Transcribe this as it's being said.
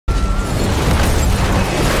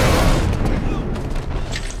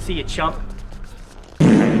see you, chump.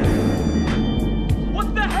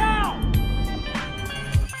 What the hell?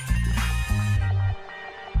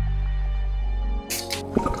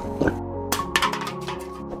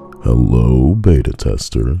 Hello, beta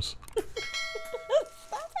testers.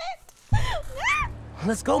 Stop it!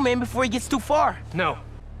 Let's go, man, before he gets too far. No.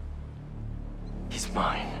 He's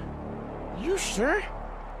mine. You sure?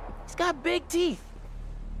 He's got big teeth.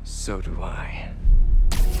 So do I.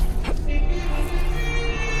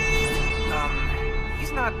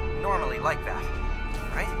 He's not normally like that,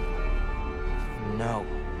 right? No.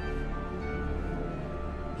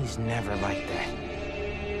 He's never like that.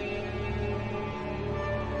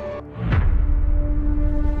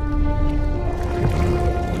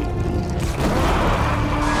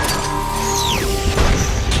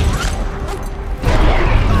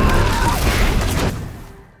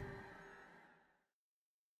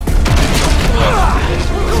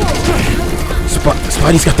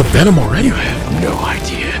 Spidey's got the venom already. You have no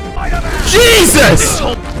idea. Jesus!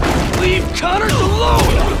 Leave Connors alone!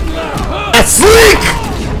 That's Sleek!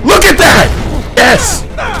 Look at that! Yes!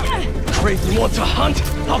 Craven wants a hunt?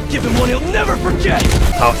 I'll give him one he'll never forget!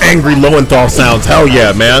 How angry Lowenthal sounds. Hell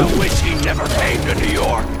yeah, man. I wish he never came to New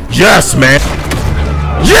York! Yes, man!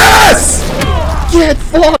 Yes! Get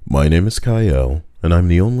fucked! My name is Kyle, and I'm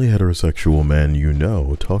the only heterosexual man you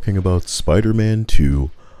know talking about Spider-Man 2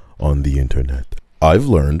 on the internet. I've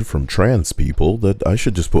learned from trans people that I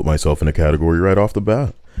should just put myself in a category right off the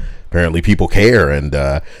bat. Apparently people care, and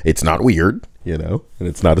it's not weird, you know, and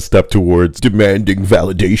it's not a step towards demanding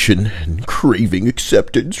validation and craving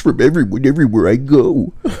acceptance from everyone everywhere I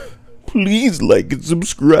go. Please like and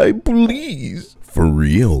subscribe, please. For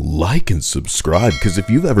real, like and subscribe, because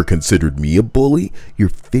if you've ever considered me a bully, your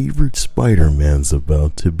favorite Spider-Man's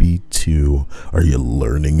about to be too. Are you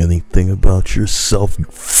learning anything about yourself, you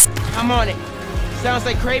I'm on it. Sounds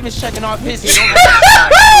like Craven's checking off his.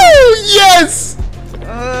 Yes!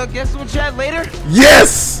 Guess we'll chat later?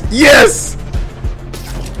 Yes! Yes!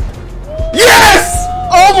 Yes!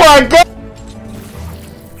 Oh my god!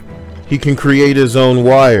 He can create his own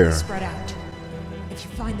wire. Spread out. If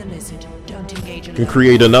you find the lizard, don't engage in it. Can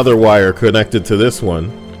create another wire connected to this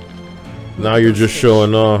one. Now you're just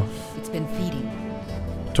showing off. It's been feeding.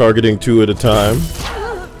 Targeting two at a time.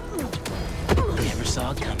 Never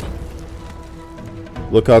saw it coming.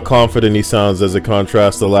 Look how confident he sounds as a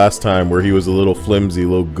contrast to last time where he was a little flimsy, a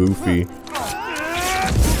little goofy.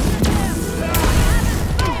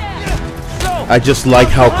 I just like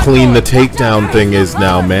how clean the takedown thing is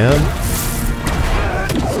now, man.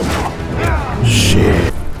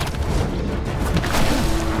 Shit.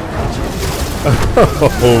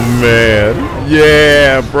 Oh man.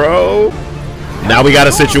 Yeah, bro. Now we got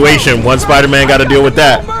a situation. One Spider-Man got to deal with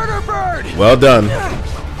that. Well done.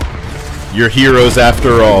 You're heroes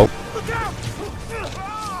after all.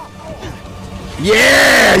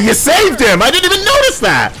 Yeah, you saved him. I didn't even notice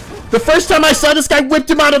that. The first time I saw this guy whipped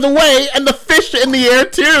him out of the way and the fish in the air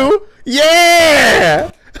too. Yeah.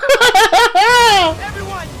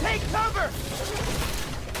 Everyone, take cover!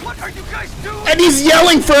 What are you guys doing? And he's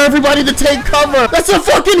yelling for everybody to take cover. That's a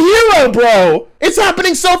fucking hero, bro. It's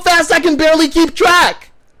happening so fast I can barely keep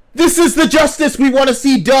track. This is the justice we want to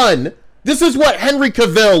see done. This is what Henry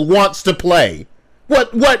Cavill wants to play.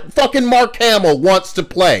 What fucking Mark Hamill wants to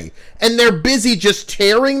play. And they're busy just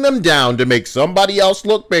tearing them down to make somebody else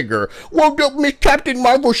look bigger. Well, don't make Captain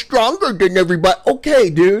Marvel stronger than everybody.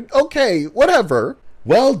 Okay, dude. Okay, whatever.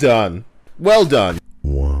 Well done. Well done.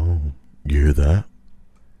 Wow. You hear that?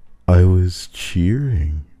 I was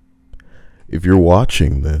cheering. If you're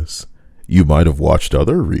watching this, you might have watched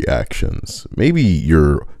other reactions. Maybe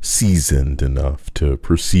you're seasoned enough to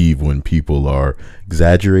perceive when people are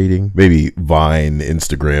exaggerating. Maybe Vine,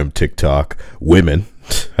 Instagram, TikTok, women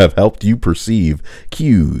have helped you perceive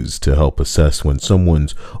cues to help assess when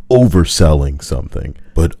someone's overselling something.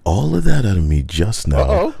 But all of that out of me just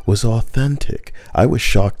now was authentic. I was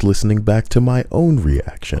shocked listening back to my own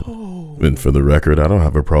reaction. And for the record, I don't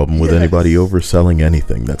have a problem with anybody overselling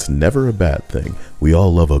anything. That's never a bad thing. We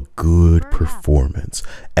all love a good performance.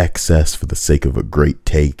 Excess for the sake of a great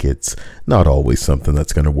take. It's not always something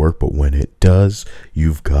that's going to work, but when it does,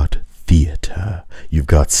 you've got theater. You've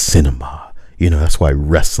got cinema. You know, that's why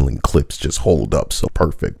wrestling clips just hold up so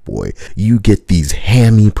perfect, boy. You get these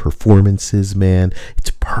hammy performances, man.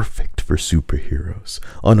 It's perfect for superheroes.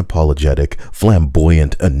 Unapologetic,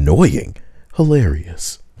 flamboyant, annoying,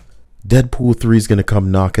 hilarious. Deadpool 3 is going to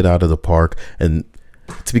come knock it out of the park, and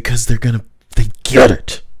it's because they get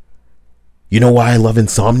it. You know why I love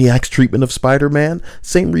Insomniac's treatment of Spider-Man?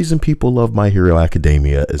 Same reason people love My Hero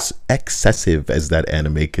Academia. As excessive as that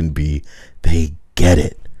anime can be, they get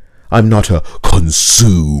it. I'm not a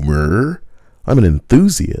consumer. I'm an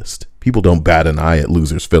enthusiast. People don't bat an eye at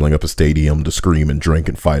losers filling up a stadium to scream and drink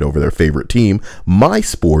and fight over their favorite team. My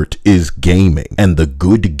sport is gaming, and the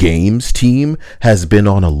Good Games team has been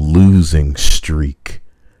on a losing streak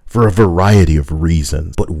for a variety of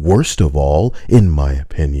reasons. But worst of all, in my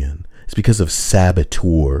opinion, it's because of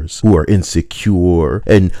saboteurs who are insecure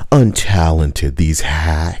and untalented, these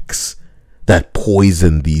hacks that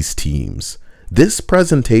poison these teams. This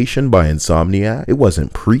presentation by Insomniac, it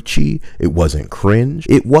wasn't preachy, it wasn't cringe,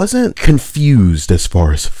 it wasn't confused as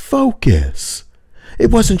far as focus.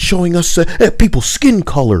 It wasn't showing us people's skin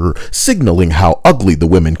color, signaling how ugly the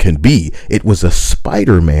women can be. It was a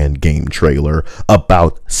Spider-Man game trailer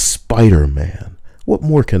about Spider-Man. What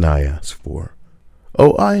more can I ask for?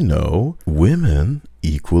 Oh, I know. Women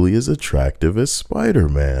equally as attractive as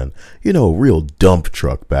Spider-Man. You know, real dump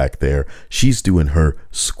truck back there. She's doing her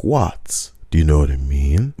squats. Do you know what I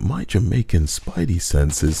mean? My Jamaican spidey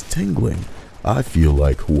sense is tingling. I feel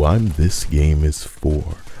like who this game is for.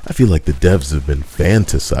 I feel like the devs have been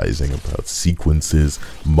fantasizing about sequences,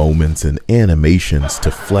 moments, and animations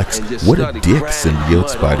to flex what a dick symbiote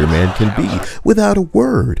Spider-Man can be without a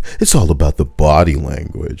word. It's all about the body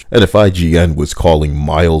language. And if IGN was calling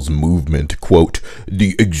Miles' movement, quote,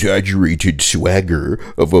 the exaggerated swagger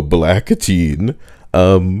of a black teen,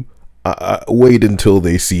 wait until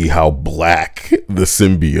they see how black the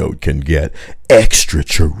symbiote can get.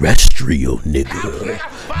 Extraterrestrial,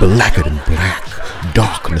 nigga. Blacker than black.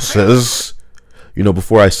 Darknesses. You know,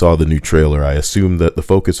 before I saw the new trailer, I assumed that the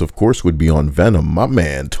focus, of course, would be on Venom, my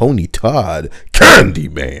man, Tony Todd,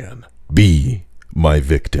 Candyman. Be my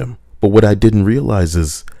victim. But what I didn't realize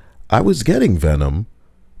is I was getting Venom,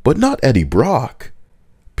 but not Eddie Brock.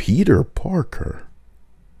 Peter Parker.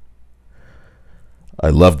 I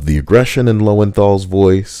loved the aggression in Lowenthal's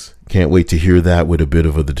voice. Can't wait to hear that with a bit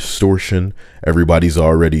of the distortion. Everybody's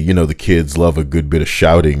already, you know, the kids love a good bit of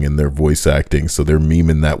shouting in their voice acting, so they're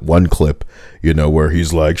memeing that one clip, you know, where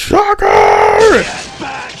he's like, Shocker! Get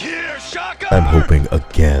back here, Shocker! I'm hoping,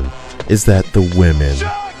 again, is that the women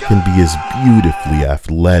can be as beautifully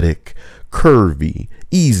athletic, curvy,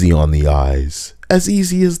 easy on the eyes, as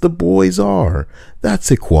easy as the boys are. That's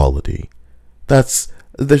equality.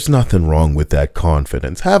 There's nothing wrong with that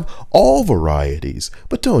confidence. Have all varieties,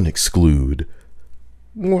 but don't exclude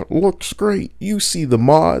what looks great. You see the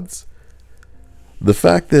mods. The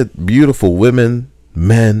fact that beautiful women,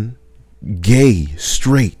 men, gay,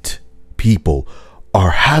 straight people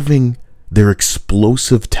are having their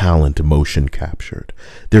explosive talent motion captured,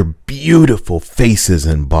 their beautiful faces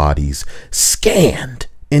and bodies scanned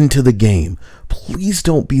into the game. Please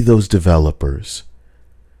don't be those developers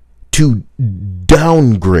to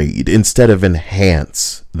downgrade instead of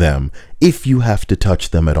enhance them if you have to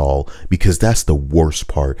touch them at all, because that's the worst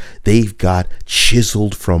part. They've got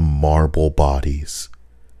chiseled from marble bodies.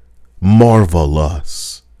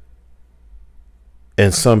 Marvelous.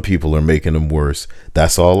 And some people are making them worse.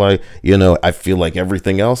 That's all I feel like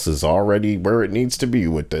everything else is already where it needs to be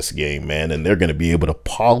with this game, man. And they're going to be able to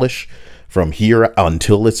polish from here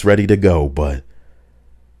until it's ready to go. But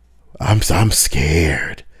I'm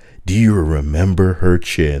scared. Do you remember her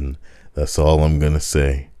chin? That's all I'm gonna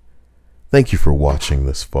say. Thank you for watching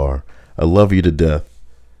this far. I love you to death.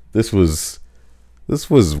 This was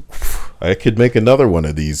I could make another one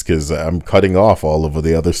of these because I'm cutting off all of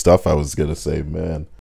the other stuff I was gonna say, man.